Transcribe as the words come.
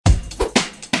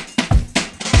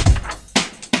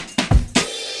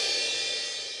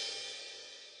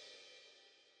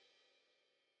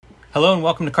Hello and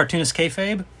welcome to Cartoonist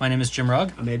Kayfabe. My name is Jim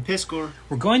Rugg. I'm Ed Piskor.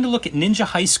 We're going to look at Ninja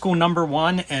High School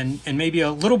 #1 and maybe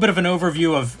a little bit of an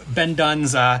overview of Ben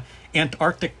Dunn's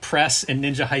Antarctic Press and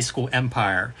Ninja High School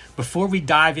Empire. Before we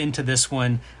dive into this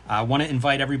one, I want to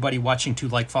invite everybody watching to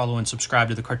like, follow, and subscribe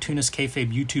to the Cartoonist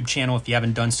Kayfabe YouTube channel if you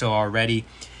haven't done so already.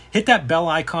 Hit that bell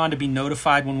icon to be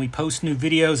notified when we post new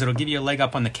videos. It'll give you a leg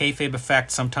up on the Kayfabe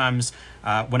effect. Sometimes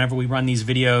whenever we run these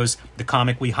videos, the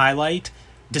comic we highlight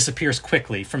disappears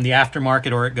quickly from the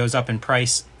aftermarket or it goes up in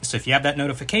price. So if you have that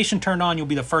notification turned on, you'll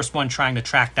be the first one trying to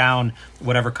track down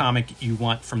whatever comic you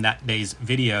want from that day's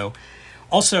video.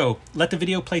 Also, let the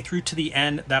video play through to the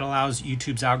end. That allows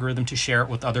YouTube's algorithm to share it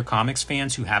with other comics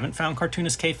fans who haven't found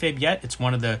Cartoonist Kayfabe yet. It's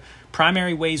one of the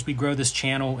primary ways we grow this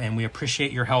channel, and we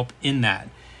appreciate your help in that.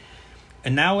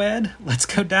 And now, Ed, let's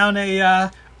go down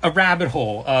a rabbit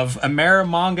hole of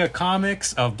Amerimanga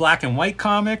comics, of black and white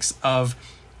comics, of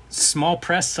small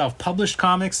press self-published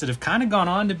comics that have kind of gone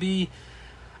on to be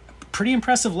a pretty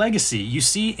impressive legacy. You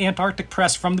see Antarctic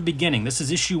Press from the beginning. This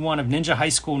is issue 1 of Ninja High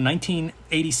School.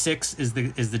 1986 is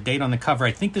the date on the cover.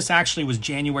 I think this actually was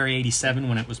January 87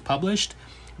 when it was published,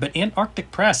 but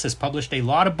Antarctic Press has published a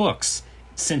lot of books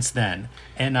since then.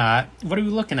 And what are we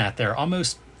looking at there?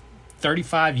 Almost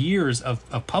 35 years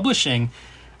of publishing.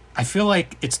 I feel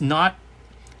like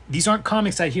these aren't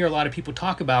comics I hear a lot of people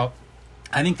talk about.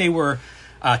 I think they were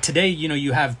today,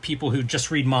 you have people who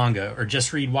just read manga or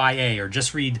just read YA or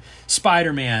just read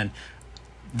Spider-Man.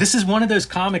 This is one of those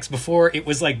comics before it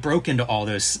was like broke into all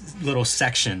those little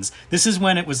sections. This is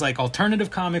when it was like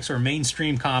alternative comics or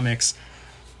mainstream comics,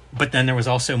 but then there was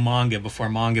also manga before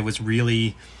manga was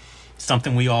really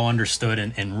something we all understood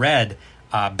and read.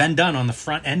 Ben Dunn on the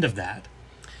front end of that.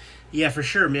 Yeah, for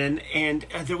sure, man. And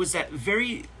there was that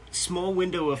very small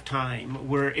window of time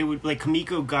where it would, like,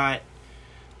 Comico got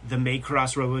the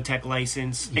Macross Robotech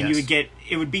license, and Yes.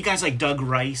 it would be guys like Doug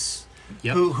Rice,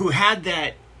 Yep. who had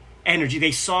that energy.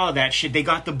 They saw that shit. They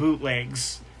got the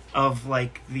bootlegs of,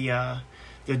 like, the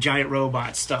giant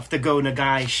robot stuff, the Go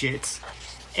Nagai shits,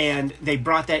 and they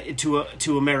brought that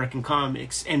to American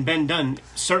comics. And Ben Dunn,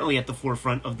 certainly at the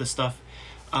forefront of the stuff.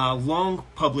 Long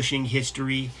publishing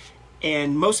history,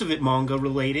 and most of it manga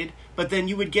related. But then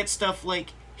you would get stuff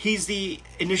like, he's the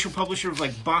initial publisher of,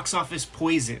 like, Box Office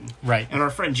Poison. Right. And our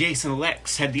friend Jason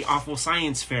Lex had the Awful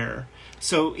Science Fair.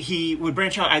 So he would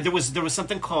branch out. There was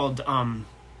something called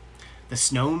the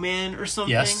Snowman or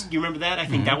something. Yes. You remember that? I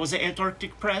think that was at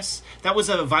Antarctic Press. That was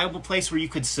a viable place where you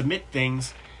could submit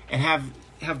things and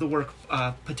have the work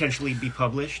potentially be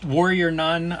published. Warrior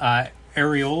Nun,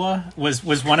 Areola was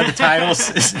one of the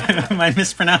titles. Am I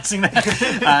mispronouncing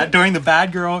that? During the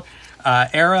Bad Girl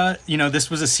era, this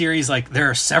was a series, like, there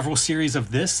are several series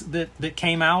of this that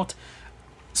came out.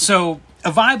 So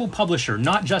a viable publisher,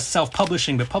 not just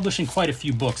self-publishing, but publishing quite a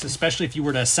few books, especially if you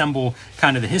were to assemble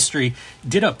kind of the history.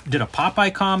 Did a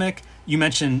Popeye comic. You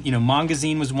mentioned,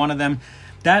 Mangazine was one of them.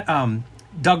 That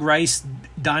Doug Rice,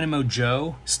 Dynamo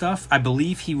Joe stuff, I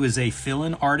believe he was a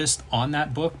fill-in artist on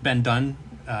that book. Ben Dunn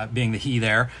being the he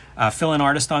there, fill-in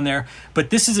artist on there. But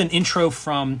this is an intro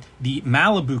from the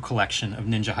Malibu collection of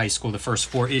Ninja High School, the first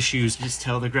 4 issues. Just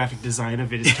tell the graphic design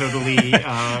of it is totally...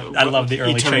 I love the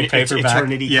early trade paperback.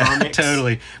 Eternity Comics.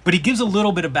 Totally. But he gives a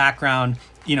little bit of background.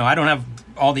 I don't have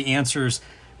all the answers.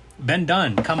 Ben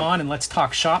Dunn, come on and let's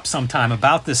talk shop sometime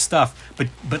about this stuff.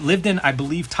 But lived in, I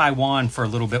believe, Taiwan for a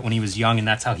little bit when he was young, and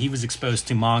that's how he was exposed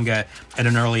to manga at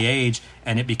an early age,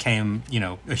 and it became,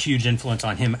 a huge influence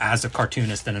on him as a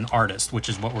cartoonist and an artist, which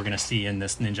is what we're going to see in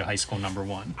this Ninja High School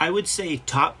 #1. I would say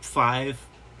top 5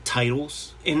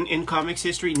 titles in comics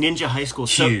history. Ninja High School,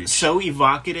 so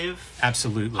evocative.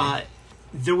 Absolutely.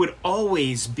 There would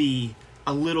always be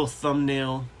a little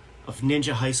thumbnail of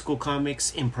Ninja High School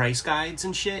comics in price guides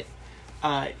and shit.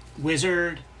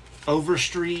 Wizard,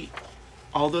 Overstreet,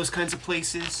 all those kinds of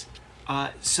places.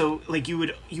 So, like, you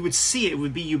would see it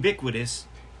would be ubiquitous.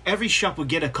 Every shop would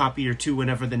get a copy or two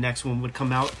whenever the next one would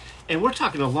come out. And we're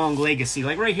talking a long legacy.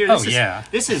 Like, right here,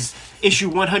 this is issue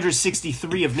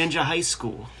 163 of Ninja High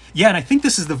School. Yeah, and I think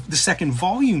this is the second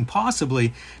volume,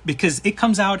 possibly, because it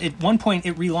comes out at one point,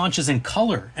 it relaunches in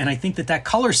color. And I think that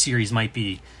color series might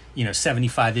be,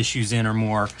 75 issues in or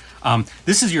more.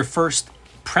 This is your first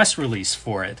press release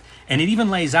for it. And it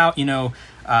even lays out,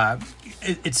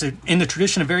 it's in the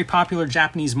tradition of very popular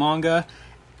Japanese manga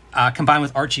combined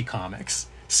with Archie comics.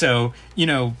 So,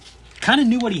 kind of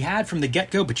knew what he had from the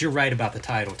get-go, but you're right about the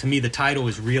title. To me, the title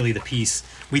is really the piece.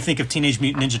 We think of Teenage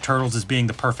Mutant Ninja Turtles as being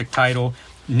the perfect title.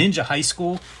 Ninja High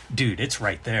School, dude, it's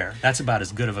right there. That's about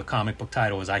as good of a comic book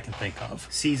title as I can think of.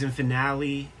 Season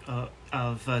finale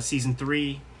of season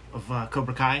 3.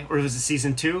 Cobra Kai, or was it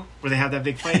season 2 where they have that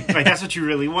big fight? Like that's what you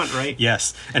really want, right?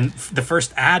 Yes, and the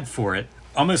first ad for it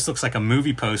almost looks like a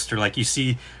movie poster. Like you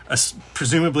see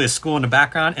presumably a school in the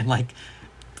background and like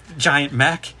giant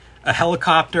mech, a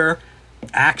helicopter,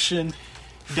 action.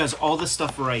 Does all the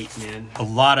stuff right, man. A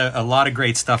lot of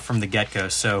great stuff from the get-go.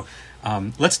 So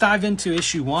let's dive into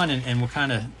issue 1 and we'll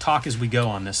kind of talk as we go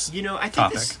on this. I think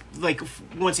topic. this, like,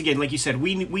 once again, like you said,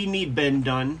 we need Ben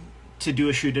Dunn to do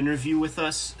a shoot interview with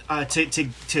us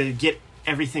to get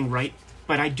everything right.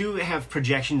 But I do have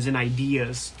projections and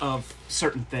ideas of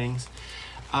certain things.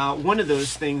 One of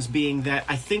those things being that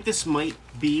I think this might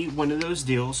be one of those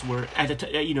deals where at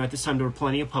this time there were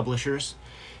plenty of publishers.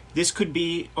 This could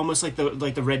be almost like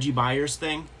the Reggie Byers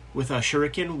thing with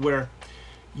Shuriken, where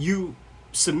you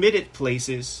submit it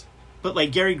places, but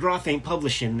like Gary Groth ain't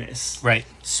publishing this. Right.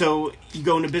 So you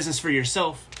go into business for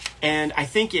yourself. And I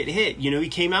think it hit. He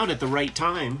came out at the right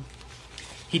time.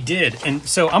 He did. And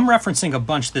so I'm referencing a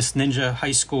bunch. This Ninja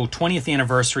High School 20th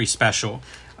anniversary special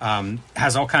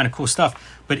has all kind of cool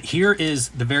stuff. But here is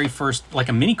the very first, like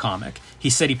a mini comic. He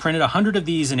said he printed 100 of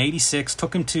these in 86,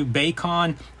 took them to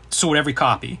Baycon, sold every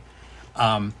copy.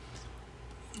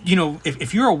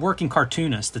 If you're a working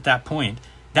cartoonist at that point,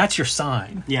 that's your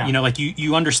sign. Yeah. Like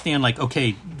you understand, like,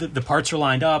 okay, the parts are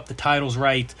lined up, the title's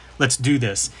right, let's do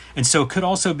this. And so it could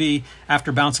also be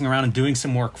after bouncing around and doing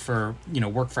some work for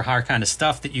hire kind of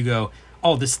stuff that you go,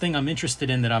 oh, this thing I'm interested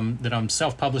in that I'm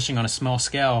self-publishing on a small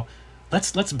scale,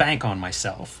 let's bank on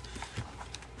myself.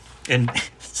 And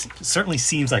it certainly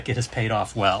seems like it has paid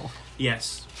off well.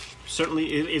 Yes.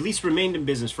 Certainly, at least remained in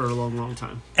business for a long, long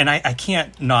time. And I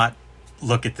can't not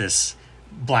look at this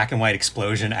black and white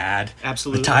explosion ad.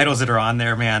 Absolutely. The titles that are on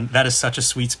there, man, that is such a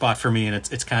sweet spot for me, and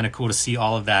it's kind of cool to see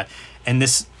all of that. And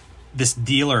this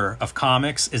dealer of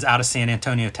comics is out of San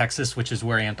Antonio, Texas, which is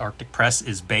where Antarctic Press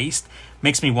is based.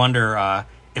 Makes me wonder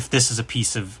if this is a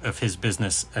piece of his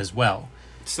business as well.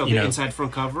 So the inside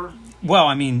front cover? Well,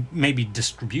 I mean, maybe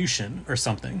distribution or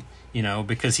something,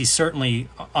 because he's certainly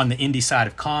on the indie side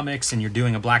of comics, and you're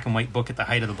doing a black and white book at the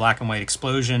height of the black and white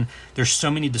explosion. There's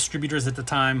so many distributors at the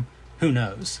time. Who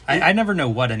knows? I never know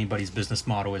what anybody's business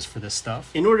model is for this stuff.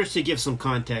 In order to give some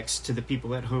context to the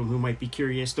people at home who might be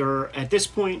curious, there are, at this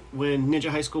point, when Ninja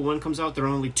High School 1 comes out, there are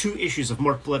only 2 issues of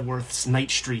Mark Bloodworth's Night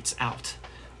Streets out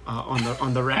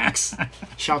on the racks.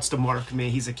 Shouts to Mark,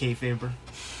 man, he's a kayfaber.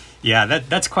 Yeah,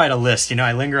 that's quite a list.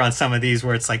 I linger on some of these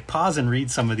where it's like pause and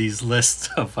read some of these lists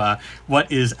of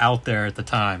what is out there at the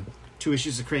time. 2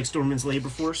 issues of Craig Storman's Labor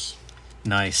Force.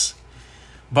 Nice.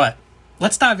 But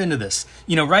let's dive into this.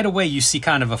 Right away you see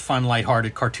kind of a fun,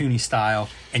 lighthearted, cartoony style,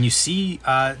 and you see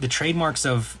the trademarks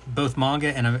of both manga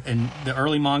and the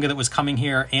early manga that was coming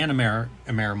here and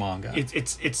Ameri manga.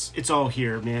 It's all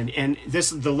here, man. And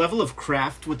the level of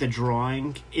craft with the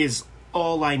drawing is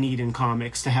all I need in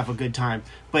comics to have a good time.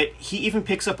 But he even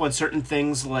picks up on certain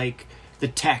things like the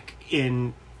tech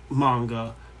in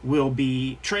manga will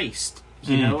be traced,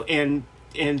 and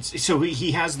so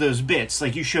he has those bits.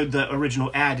 Like you showed the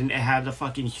original ad and it had the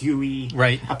fucking Huey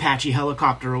Apache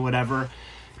helicopter or whatever.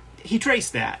 He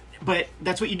traced that, but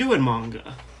that's what you do in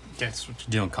manga. That's what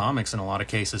you do in comics in a lot of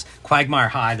cases. Quagmire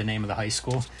High, the name of the high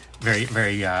school, very,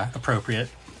 very appropriate,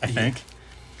 I think.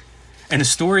 And the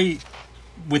story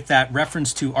with that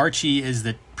reference to Archie is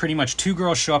that pretty much 2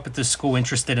 girls show up at this school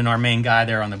interested in our main guy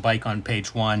there on the bike on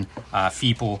page 1.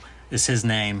 Feeple is his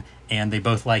name, and they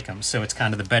both like him. So it's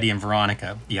kind of the Betty and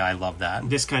Veronica. Yeah, I love that.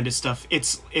 This kind of stuff.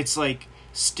 It's like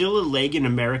still a leg in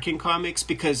American comics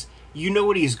because you know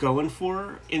what he's going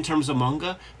for in terms of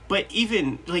manga, but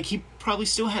even like he probably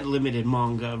still had limited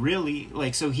manga, really.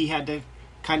 Like so he had to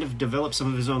kind of develop some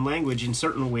of his own language in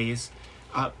certain ways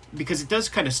because it does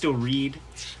kind of still read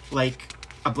like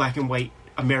a black and white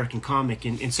American comic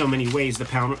in so many ways. The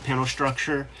panel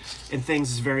structure and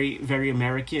things is very, very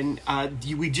American.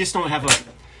 We just don't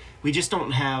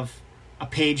have a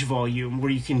page volume where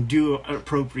you can do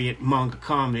appropriate manga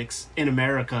comics in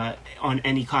America on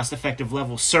any cost-effective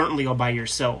level, certainly all by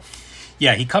yourself.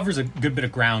 Yeah, he covers a good bit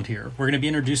of ground here. We're going to be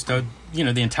introduced to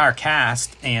the entire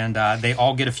cast, and they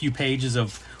all get a few pages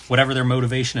of whatever their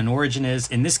motivation and origin is.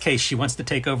 In this case, she wants to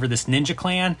take over this ninja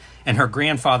clan, and her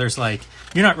grandfather's like,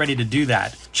 "You're not ready to do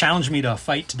that. Challenge me to a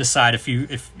fight to decide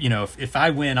if I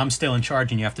win, I'm still in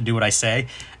charge, and you have to do what I say."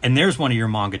 And there's one of your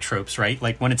manga tropes, right?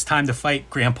 Like when it's time to fight,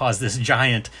 Grandpa's this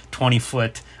giant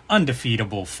 20-foot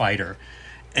undefeatable fighter,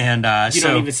 And you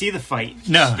don't even see the fight.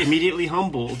 No. She's immediately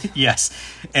humbled. Yes,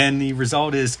 and the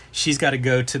result is she's got to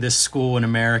go to this school in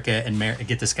America and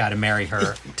get this guy to marry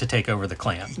her to take over the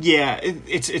clan. Yeah,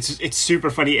 it's super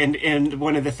funny, and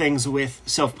one of the things with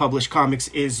self-published comics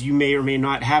is you may or may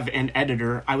not have an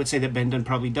editor. I would say that Ben Dunn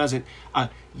probably doesn't.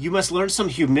 You must learn some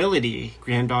humility,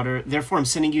 granddaughter. Therefore, I'm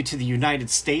sending you to the United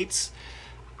States.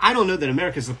 I don't know that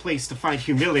America's the place to find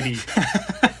humility.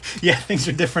 Yeah, things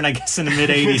are different, I guess, in the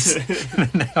mid-'80s than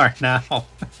they are now.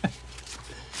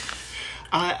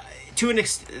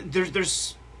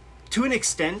 There's to an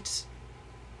extent,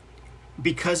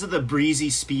 because of the breezy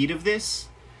speed of this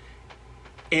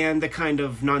and the kind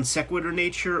of non sequitur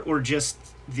nature, or just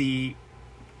the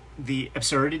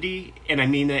absurdity, and I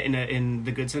mean that in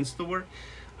the good sense of the word,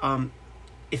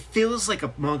 it feels like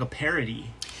a manga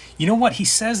parody. You know what? He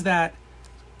says that.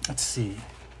 Let's see.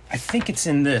 I think it's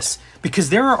in this, because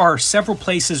there are several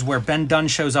places where Ben Dunn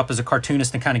shows up as a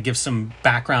cartoonist and kind of gives some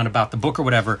background about the book or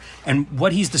whatever. And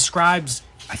what he describes,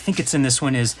 I think it's in this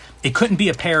one, is it couldn't be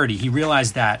a parody. He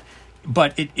realized that,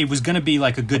 but it was going to be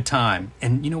like a good time.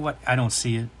 And you know what? I don't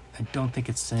see it. I don't think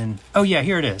it's in. Oh yeah,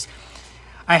 here it is.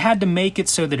 I had to make it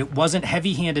so that it wasn't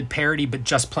heavy-handed parody, but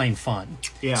just plain fun.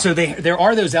 Yeah. So there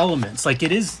are those elements. Like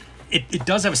it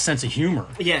does have a sense of humor.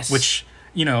 Yes. Which,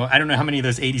 you know, I don't know how many of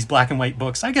those 80s black and white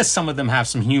books. I guess some of them have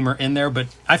some humor in there, but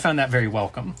I found that very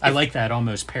welcome. I like that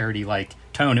almost parody-like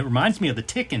tone. It reminds me of The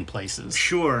Tick in places.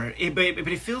 Sure, but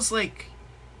it feels like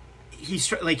he's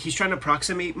trying to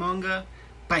approximate manga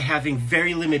by having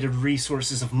very limited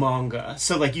resources of manga.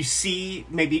 So like you see,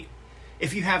 maybe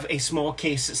if you have a small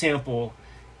case sample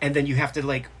and then you have to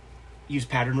like use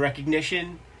pattern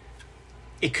recognition,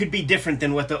 it could be different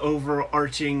than what the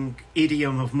overarching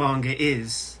idiom of manga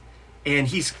is. And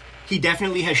he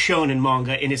definitely has shonen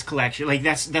manga in his collection. Like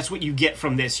that's what you get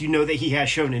from this. You know that he has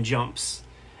Shonen Jumps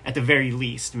at the very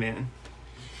least, man.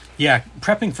 Yeah,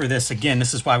 prepping for this, again,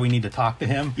 this is why we need to talk to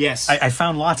him. Yes. I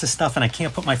found lots of stuff, and I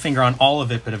can't put my finger on all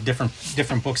of it, but of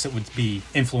different books that would be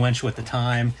influential at the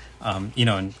time. You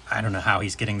know, and I don't know how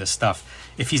he's getting this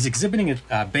stuff. If he's exhibiting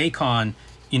at Baycon,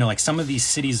 you know, like some of these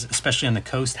cities, especially on the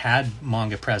coast, had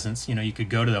manga presence. You know, you could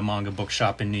go to the manga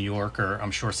bookshop in New York, or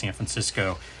I'm sure San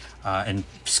Francisco, and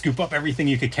scoop up everything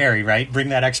you could carry, right? Bring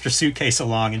that extra suitcase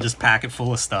along and just pack it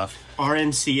full of stuff.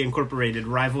 RNC Incorporated,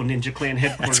 rival Ninja Clan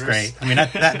headquarters. That's great. I mean,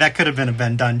 that could have been a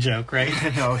Ben Dunn joke, right?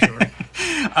 Oh, sure.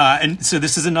 And so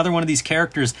this is another one of these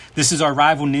characters. This is our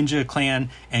rival Ninja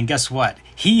Clan, and guess what?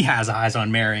 He has eyes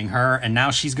on marrying her, and now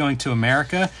she's going to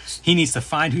America. He needs to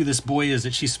find who this boy is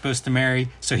that she's supposed to marry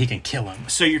so he can kill him.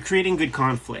 So you're creating good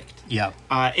conflict. Yeah.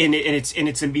 And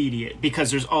it's immediate,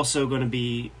 because there's also going to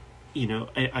be, you know,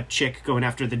 a chick going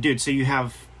after the dude. So you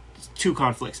have two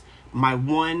conflicts. My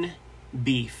one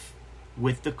beef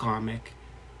with the comic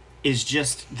is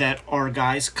just that our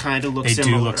guys kind of look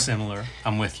similar. They do look similar.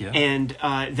 I'm with you. And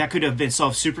that could have been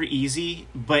solved super easy,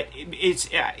 but it's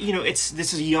you know, this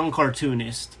is a young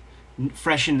cartoonist,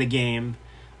 fresh in the game.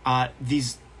 But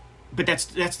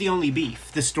that's the only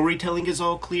beef. The storytelling is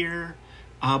all clear,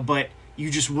 but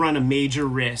you just run a major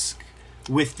risk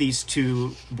with these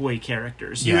two boy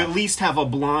characters. Yeah. You at least have a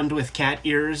blonde with cat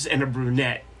ears and a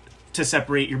brunette to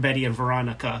separate your Betty and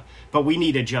Veronica, but we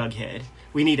need a Jughead.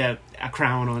 We need a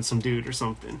crown on some dude or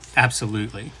something.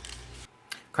 Absolutely.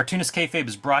 Cartoonist Kayfabe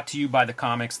is brought to you by the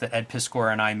comics that Ed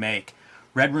Piskor and I make.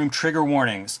 Red Room Trigger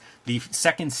Warnings. The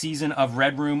second season of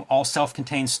Red Room, all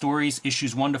self-contained stories,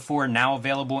 issues 1 to 4, now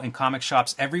available in comic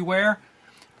shops everywhere.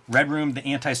 Red Room, The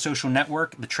Antisocial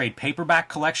Network, the trade paperback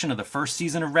collection of the first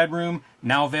season of Red Room,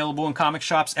 now available in comic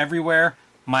shops everywhere,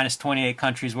 minus 28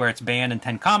 countries where it's banned and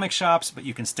 10 comic shops, but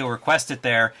you can still request it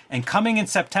there. And coming in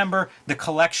September, the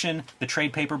collection, the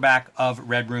trade paperback of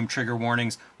Red Room Trigger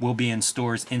Warnings, will be in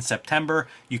stores in September.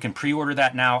 You can pre-order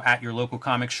that now at your local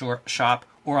comic shop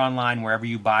or online wherever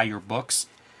you buy your books.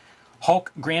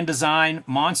 Hulk Grand Design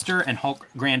Monster and Hulk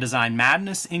Grand Design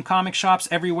Madness in comic shops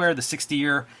everywhere. The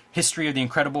 60-year history of the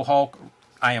Incredible Hulk.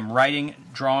 I am writing,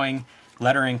 drawing,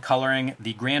 lettering, coloring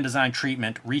the Grand Design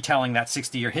treatment, retelling that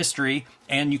 60-year history,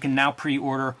 and you can now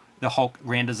pre-order the Hulk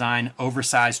Grand Design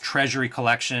Oversized Treasury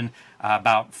Collection,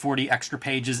 about 40 extra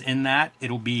pages in that.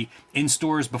 It'll be in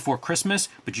stores before Christmas,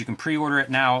 but you can pre-order it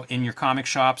now in your comic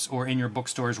shops or in your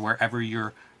bookstores, wherever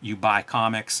you buy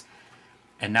comics.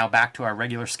 And now back to our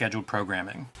regular scheduled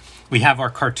programming. We have our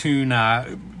cartoon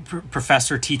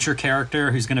professor teacher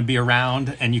character who's going to be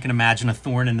around, and you can imagine a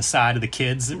thorn in the side of the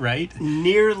kids, right?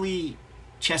 Nearly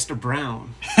Chester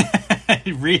Brown.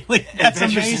 Really? That's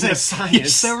Adventures amazing. in the Science. You're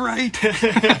so right.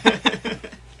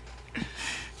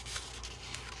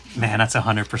 Man, that's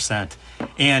 100%.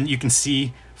 And you can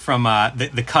see from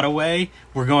the cutaway.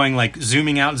 We're going like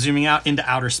zooming out into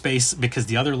outer space because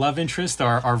the other love interest,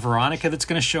 our Veronica that's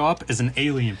going to show up, is an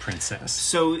alien princess.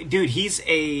 So, dude, he's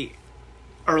a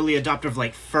early adopter of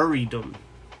like furrydom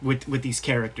with these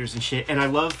characters and shit. And I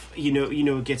love,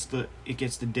 it gets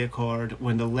the dick hard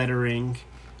when the lettering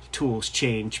tools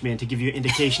change, man, to give you an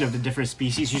indication of the different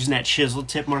species using that chisel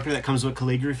tip marker that comes with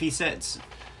calligraphy sets.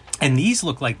 And these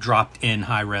look like dropped in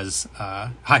high-res,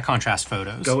 high-contrast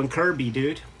photos. Going Kirby,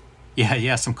 dude.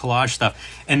 Yeah, some collage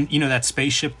stuff. And, that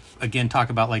spaceship, again, talk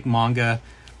about like manga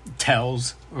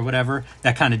tells or whatever.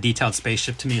 That kind of detailed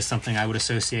spaceship to me is something I would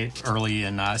associate early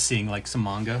in seeing like some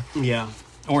manga. Yeah.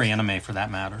 Or anime for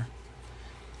that matter.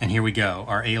 And here we go,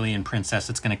 our alien princess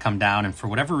that's going to come down. And for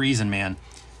whatever reason, man,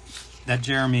 that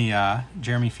Jeremy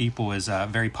Feeple is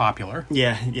very popular.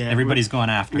 Yeah. Everybody's going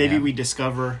after him. Maybe we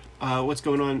discover what's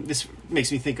going on. This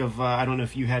makes me think of, I don't know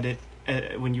if you had it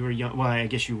when you were young. Well, I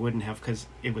guess you wouldn't have because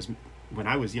it was when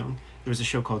I was young. There was a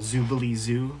show called Zoobilee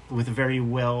Zoo with very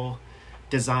well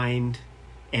designed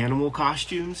animal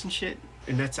costumes and shit.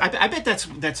 And I bet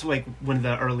that's like one of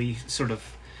the early sort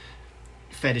of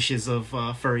fetishes of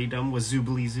furrydom was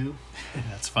Zoobilee Zoo.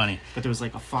 That's funny. But there was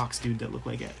like a fox dude that looked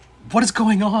like it. What is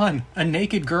going on? A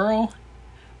naked girl?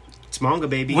 It's manga,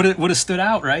 baby. Would have stood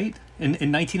out, right? In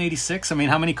 1986? I mean,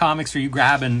 how many comics are you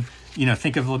grabbing?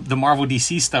 Think of the Marvel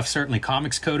DC stuff, certainly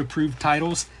Comics Code approved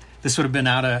titles. This would have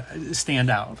been stand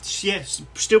out. Yeah,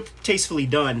 still tastefully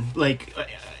done. Like,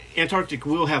 Antarctic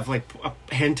will have like a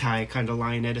hentai kind of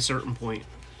line at a certain point.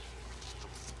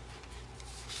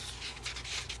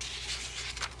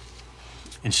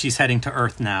 And she's heading to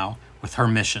Earth now with her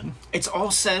mission. It's all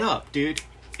set up, dude.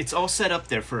 It's all set up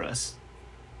there for us.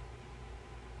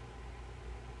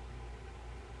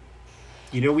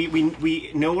 We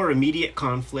know our immediate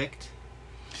conflict.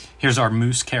 Here's our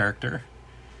moose character,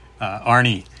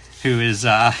 Arnie, who is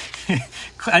I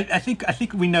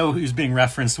think we know who's being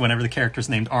referenced whenever the character's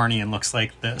named Arnie and looks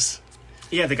like this.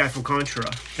 Yeah, the guy from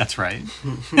Contra. That's right.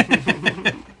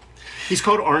 He's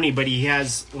called Arnie, but he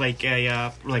has like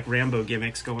a Rambo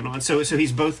gimmicks going on. So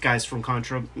he's both guys from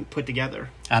Contra put together.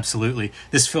 Absolutely.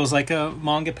 This feels like a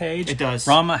manga page. It does.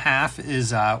 Rama Half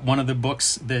is one of the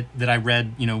books that I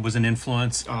read, was an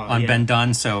influence on Ben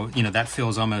Dunn. So, that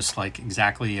feels almost like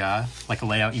exactly like a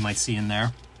layout you might see in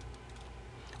there.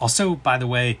 Also, by the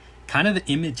way, kind of the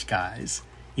Image guys.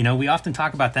 We often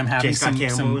talk about them having some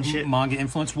manga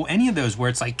influence. Well, any of those where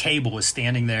it's like Cable is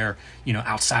standing there,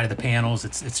 outside of the panels.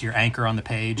 It's your anchor on the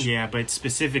page. Yeah, but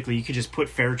specifically, you could just put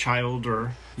Fairchild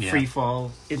or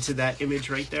Freefall into that image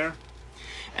right there.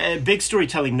 Big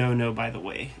storytelling no, by the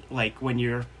way. Like when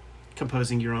you're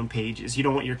composing your own pages, you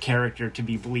don't want your character to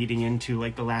be bleeding into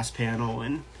like the last panel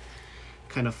and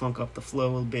kind of funk up the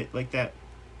flow a bit like that.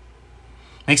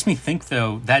 Makes me think,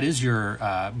 though, that is your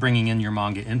bringing in your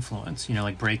manga influence,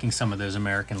 like breaking some of those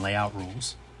American layout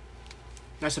rules.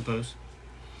 I suppose.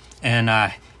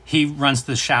 And he runs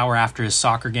the shower after his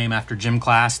soccer game, after gym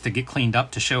class, to get cleaned up,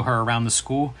 to show her around the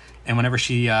school. And whenever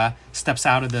she steps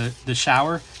out of the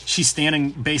shower, she's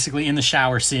standing basically in the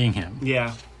shower seeing him.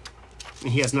 Yeah. And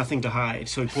he has nothing to hide,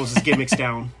 so he pulls his gimmicks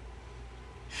down.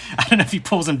 I don't know if he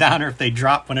pulls them down or if they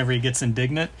drop whenever he gets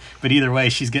indignant, but either way,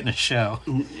 she's getting a show.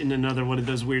 In another one of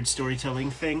those weird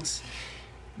storytelling things.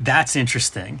 That's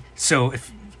interesting. So if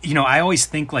I always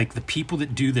think like the people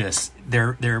that do this,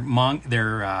 they're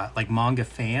like manga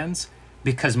fans,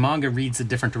 because manga reads a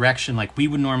different direction. Like we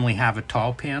would normally have a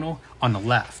tall panel on the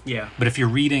left. Yeah. But if you're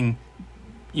reading,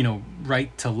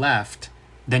 right to left,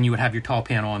 then you would have your tall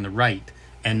panel on the right.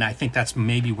 And I think that's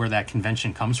maybe where that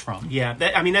convention comes from. Yeah,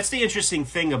 that's the interesting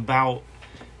thing about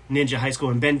Ninja High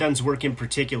School and Ben Dunn's work in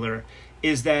particular,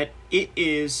 is that it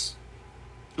is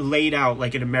laid out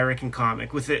like an American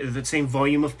comic with the same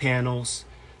volume of panels,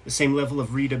 the same level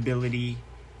of readability,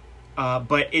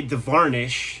 but the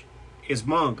varnish is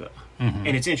manga, and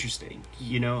it's interesting.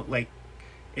 Like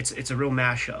it's a real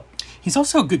mashup. He's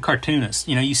also a good cartoonist.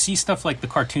 You see stuff like the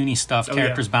cartoony stuff,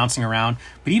 characters bouncing around.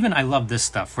 But even I love this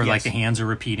stuff where like the hands are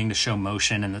repeating to show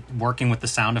motion and working with the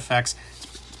sound effects.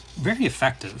 It's very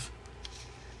effective.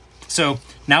 So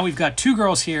now we've got two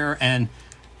girls here, and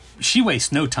she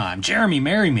wastes no time. Jeremy,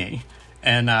 marry me.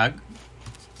 And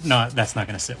no, that's not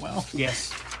going to sit well.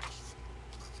 Yes.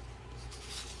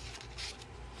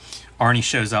 Arnie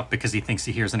shows up because he thinks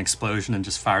he hears an explosion and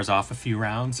just fires off a few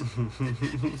rounds.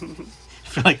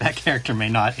 I feel like that character may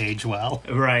not age well.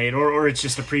 Right, or it's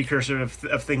just a precursor of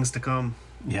things to come.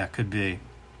 Yeah, could be.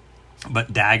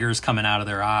 But daggers coming out of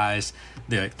their eyes,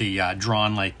 the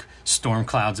drawn like storm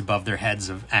clouds above their heads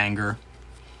of anger.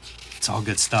 It's all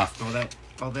good stuff.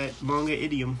 All that manga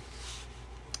idiom.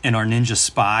 And our ninja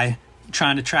spy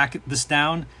trying to track this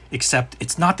down, except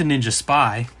it's not the ninja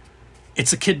spy,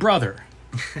 it's a kid brother.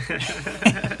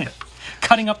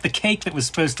 Cutting up the cake that was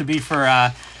supposed to be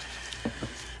for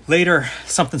later,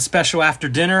 something special after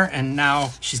dinner, and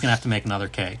now she's going to have to make another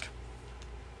cake.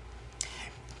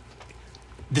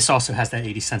 This also has that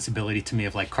 80s sensibility to me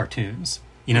of like cartoons.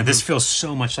 You know, this feels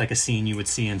so much like a scene you would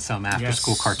see in some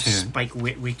after-school cartoon. Spike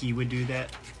Witwicky would do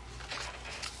that.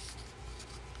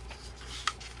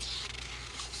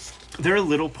 There are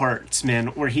little parts, man,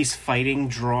 where he's fighting,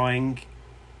 drawing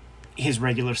his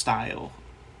regular style.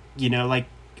 You know, like,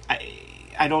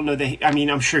 I don't know that... I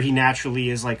mean, I'm sure he naturally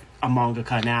is, like, a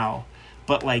mangaka now.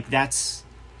 But, like, there's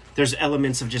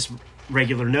elements of just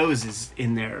regular noses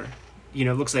in there. You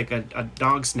know, it looks like a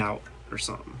dog snout or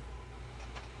something.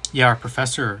 Yeah, our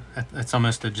professor, that's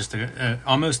almost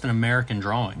almost an American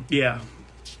drawing. Yeah.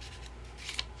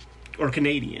 Or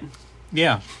Canadian.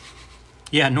 Yeah.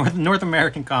 Yeah, North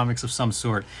American comics of some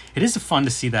sort. It is fun to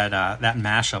see that that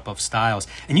mashup of styles.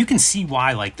 And you can see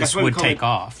why like this would take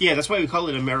off. Yeah, that's why we call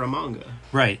it Amerimanga.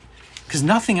 Right. Because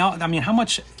nothing else, I mean, how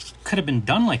much could have been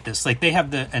done like this? Like they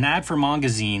have an ad for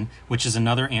Mangazine, which is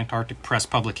another Antarctic Press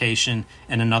publication,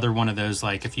 and another one of those,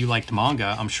 like, if you liked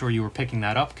manga, I'm sure you were picking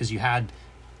that up because you had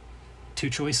two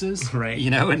choices, right?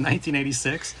 You know, in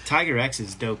 1986. Tiger X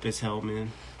is dope as hell,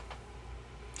 man.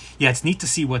 Yeah, it's neat to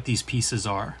see what these pieces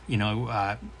are. You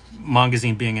know,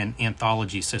 Mangazine being an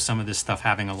anthology, so some of this stuff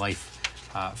having a life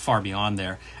far beyond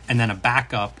there. And then a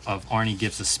backup of Arnie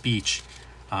gives a speech.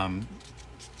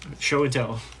 Show and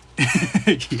tell.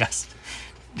 Yes.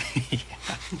 Yeah.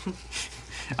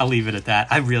 I'll leave it at that.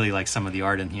 I really like some of the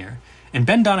art in here. And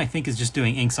Ben Dunn, I think, is just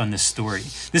doing inks on this story.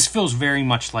 This feels very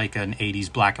much like an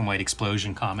 80s black and white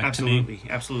explosion comic to me.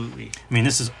 Absolutely. I mean,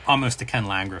 this is almost a Ken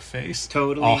Landgraf face.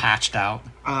 Totally. All hatched out.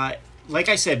 Like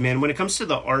I said, man, when it comes to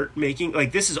the art making,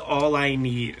 like, this is all I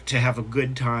need to have a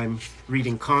good time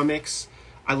reading comics.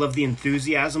 I love the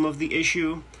enthusiasm of the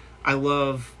issue. I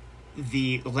love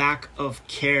the lack of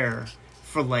care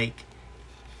for, like,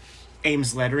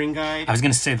 Ames' lettering guide. I was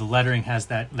going to say the lettering has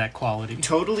that quality.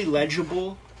 Totally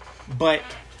legible, but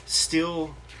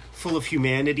still full of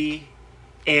humanity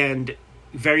and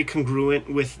very congruent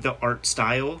with the art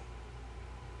style.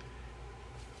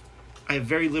 I have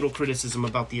very little criticism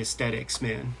about the aesthetics,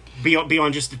 man.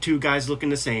 Beyond just the two guys looking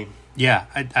the same. Yeah,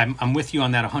 I'm with you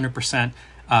on that 100%.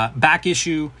 Back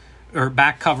issue or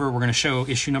back cover, we're going to show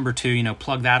issue number 2. You know,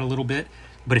 plug that a little bit.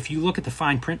 But if you look at the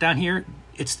fine print down here,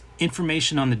 it's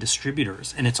information on the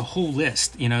distributors, and it's a whole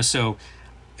list. You know, so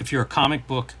if you're a comic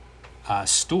book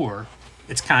store,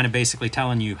 it's kind of basically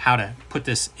telling you how to put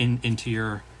this into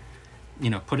your, you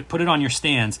know, put it on your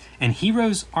stands. And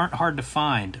heroes aren't hard to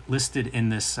find listed in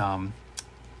this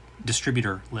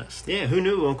distributor list. Yeah, who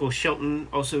knew Uncle Shelton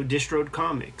also distroed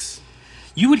comics?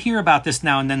 You would hear about this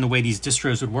now and then, the way these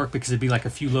distros would work, because it'd be like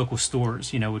a few local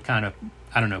stores, you know, would kind of,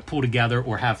 I don't know, pull together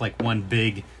or have like one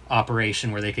big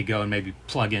operation where they could go and maybe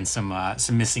plug in some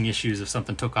missing issues if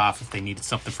something took off, if they needed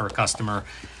something for a customer,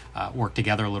 work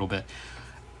together a little bit.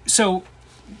 So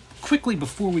quickly,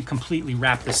 before we completely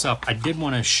wrap this up, I did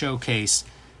want to showcase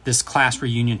this class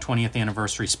reunion 20th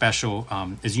anniversary special.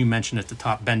 As you mentioned at the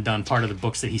top, Ben Dunn, part of the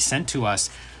books that he sent to us,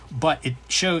 but it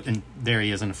showed, and there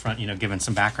he is in the front, you know, giving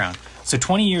some background. So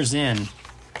 20 years in,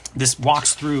 this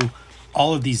walks through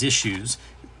all of these issues,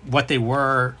 what they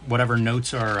were, whatever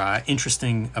notes are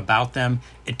interesting about them.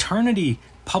 Eternity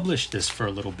published this for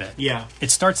a little bit. Yeah. It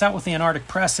starts out with the Antarctic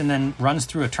Press and then runs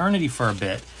through Eternity for a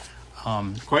bit.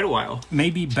 Quite a while.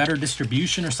 Maybe better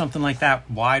distribution or something like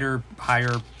that, wider,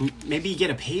 higher. Maybe you get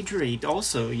a page rate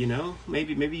also, you know?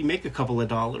 Maybe you make a couple of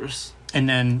dollars. And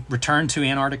then return to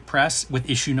Antarctic Press with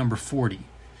issue number 40.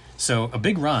 So a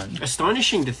big run.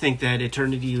 Astonishing to think that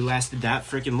Eternity lasted that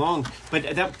freaking long.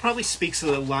 But that probably speaks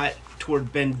a lot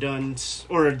toward Ben Dunn's,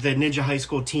 or the Ninja High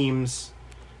School team's,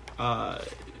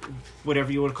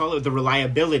 whatever you want to call it, the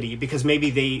reliability. Because maybe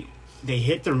they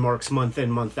hit their marks month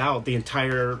in, month out, the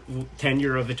entire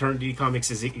tenure of Eternity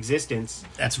Comics' existence.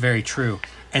 That's very true.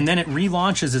 And then it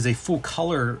relaunches as a full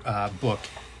color book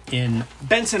in...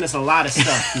 Ben sent us a lot of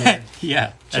stuff, man.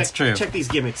 Yeah, that's true. Check these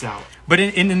gimmicks out. But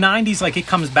in the 90s, like, it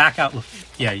comes back out.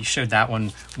 Yeah, you showed that one,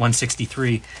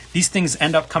 163. These things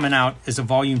end up coming out as a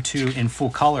volume 2 in full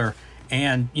color.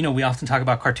 And, you know, we often talk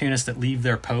about cartoonists that leave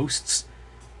their posts.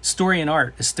 Story and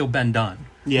art is still Ben Dunn.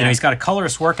 Yeah. You know, he's got a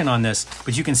colorist working on this,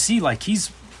 but you can see, like,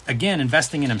 he's, again,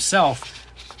 investing in himself,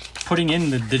 putting in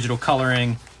the digital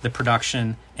coloring, the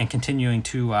production, and continuing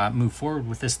to move forward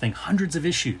with this thing. Hundreds of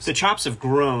issues. The chops have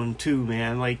grown, too,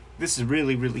 man. Like, this is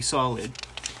really, really solid.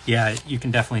 Yeah, you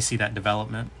can definitely see that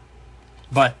development.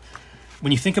 But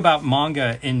when you think about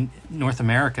manga in North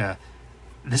America,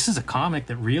 this is a comic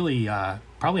that really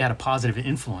probably had a positive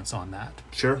influence on that.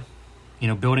 Sure. You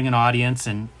know, building an audience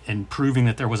and proving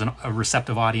that there was a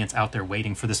receptive audience out there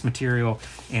waiting for this material.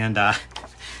 And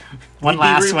one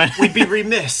last one. We'd be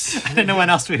remiss. I didn't know when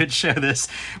else we would show this,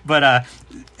 but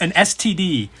an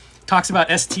STD talks about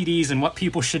STDs and what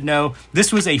people should know.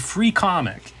 This was a free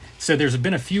comic. So there's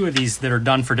been a few of these that are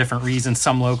done for different reasons,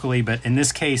 some locally, but in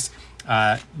this case,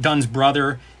 Dunn's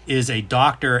brother is a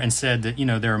doctor and said that, you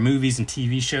know, there are movies and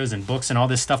TV shows and books and all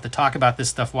this stuff that talk about this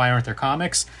stuff. Why aren't there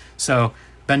comics? So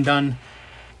Ben Dunn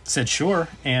said sure,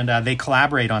 and they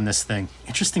collaborate on this thing.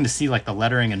 Interesting to see like the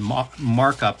lettering and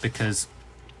markup, because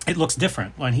it looks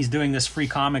different when he's doing this free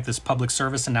comic, this public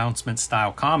service announcement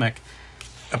style comic.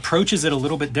 Approaches it a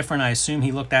little bit different. I assume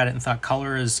he looked at it and thought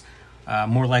color is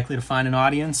more likely to find an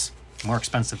audience, more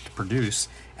expensive to produce.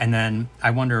 And then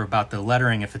I wonder about the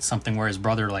lettering, if it's something where his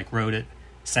brother like wrote it,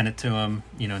 sent it to him,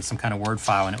 you know, in some kind of Word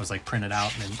file, and it was like printed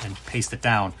out and pasted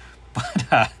down.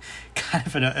 But kind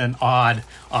of an odd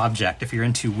object. If you're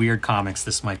into weird comics,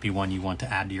 this might be one you want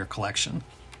to add to your collection.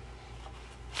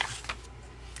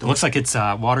 It looks like it's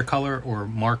watercolor or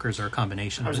markers or a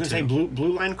combination I was of going the to two. say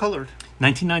blue line colored.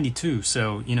 1992,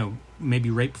 so, you know, maybe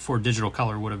right before digital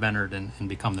color would have entered and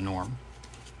become the norm.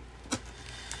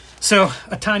 So,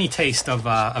 a tiny taste of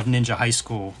Ninja High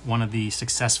School, one of the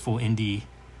successful indie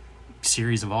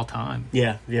series of all time.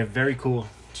 Yeah, very cool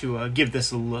to give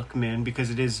this a look, man,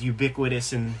 because it is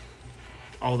ubiquitous in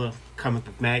all the comic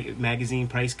book magazine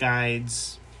price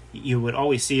guides. You would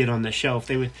always see it on the shelf.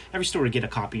 Every store would get a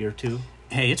copy or two.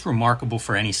 Hey, it's remarkable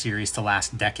for any series to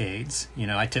last decades. You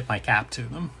know, I tip my cap to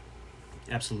them.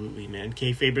 Absolutely, man.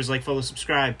 Kayfabers, like, follow,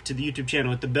 subscribe to the YouTube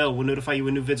channel. Hit the bell. We'll notify you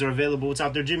when new vids are available. What's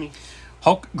out there, Jimmy?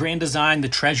 Hulk Grand Design, the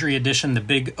Treasury Edition, the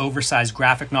big oversized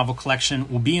graphic novel collection,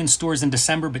 will be in stores in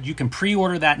December, but you can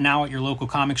pre-order that now at your local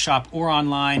comic shop or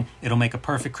online. It'll make a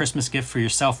perfect Christmas gift for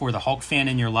yourself or the Hulk fan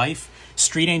in your life.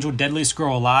 Street Angel Deadliest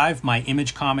Girl Alive, my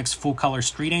Image Comics full-color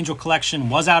Street Angel collection,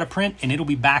 was out of print, and it'll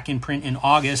be back in print in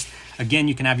August. Again,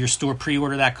 you can have your store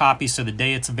pre-order that copy, so the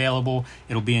day it's available,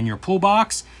 it'll be in your pull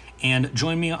box. And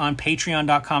join me on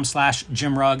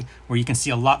patreon.com/JimRugg, where you can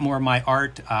see a lot more of my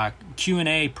art,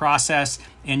 Q&A process,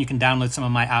 and you can download some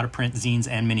of my out-of-print zines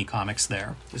and mini comics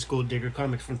there. This Gold Digger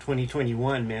comics from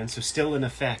 2021, man, so still in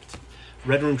effect.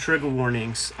 Red Room Trigger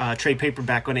Warnings, trade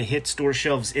paperback going to hit store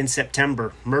shelves in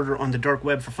September. Murder on the Dark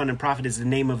Web for Fun and Profit is the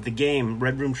name of the game.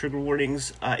 Red Room Trigger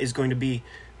Warnings is going to be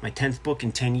my 10th book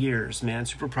in 10 years, man.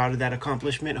 Super proud of that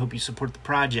accomplishment. Hope you support the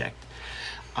project.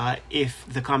 If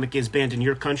the comic is banned in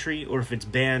your country, or if it's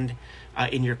banned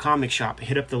in your comic shop,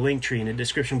 hit up the link tree in the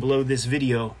description below this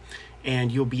video,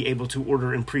 and you'll be able to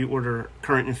order and pre-order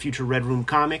current and future Red Room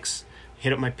comics.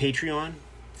 Hit up my Patreon.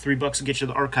 $3 will get you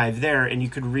the archive there, and you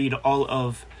could read all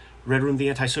of Red Room, the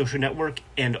Antisocial Network,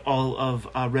 and all of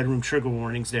Red Room Trigger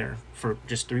Warnings there for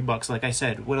just $3. Like I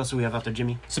said, what else do we have out there,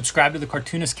 Jimmy? Subscribe to the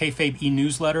Cartoonist Kayfabe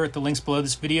e-newsletter at the links below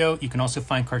this video. You can also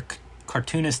find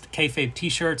Cartoonist Kayfabe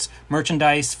t-shirts,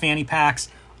 merchandise, fanny packs,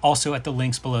 also at the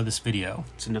links below this video.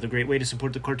 It's another great way to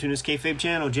support the Cartoonist Kayfabe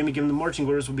channel. Jimmy, give them the marching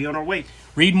orders. We'll be on our way.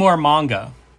 Read more manga.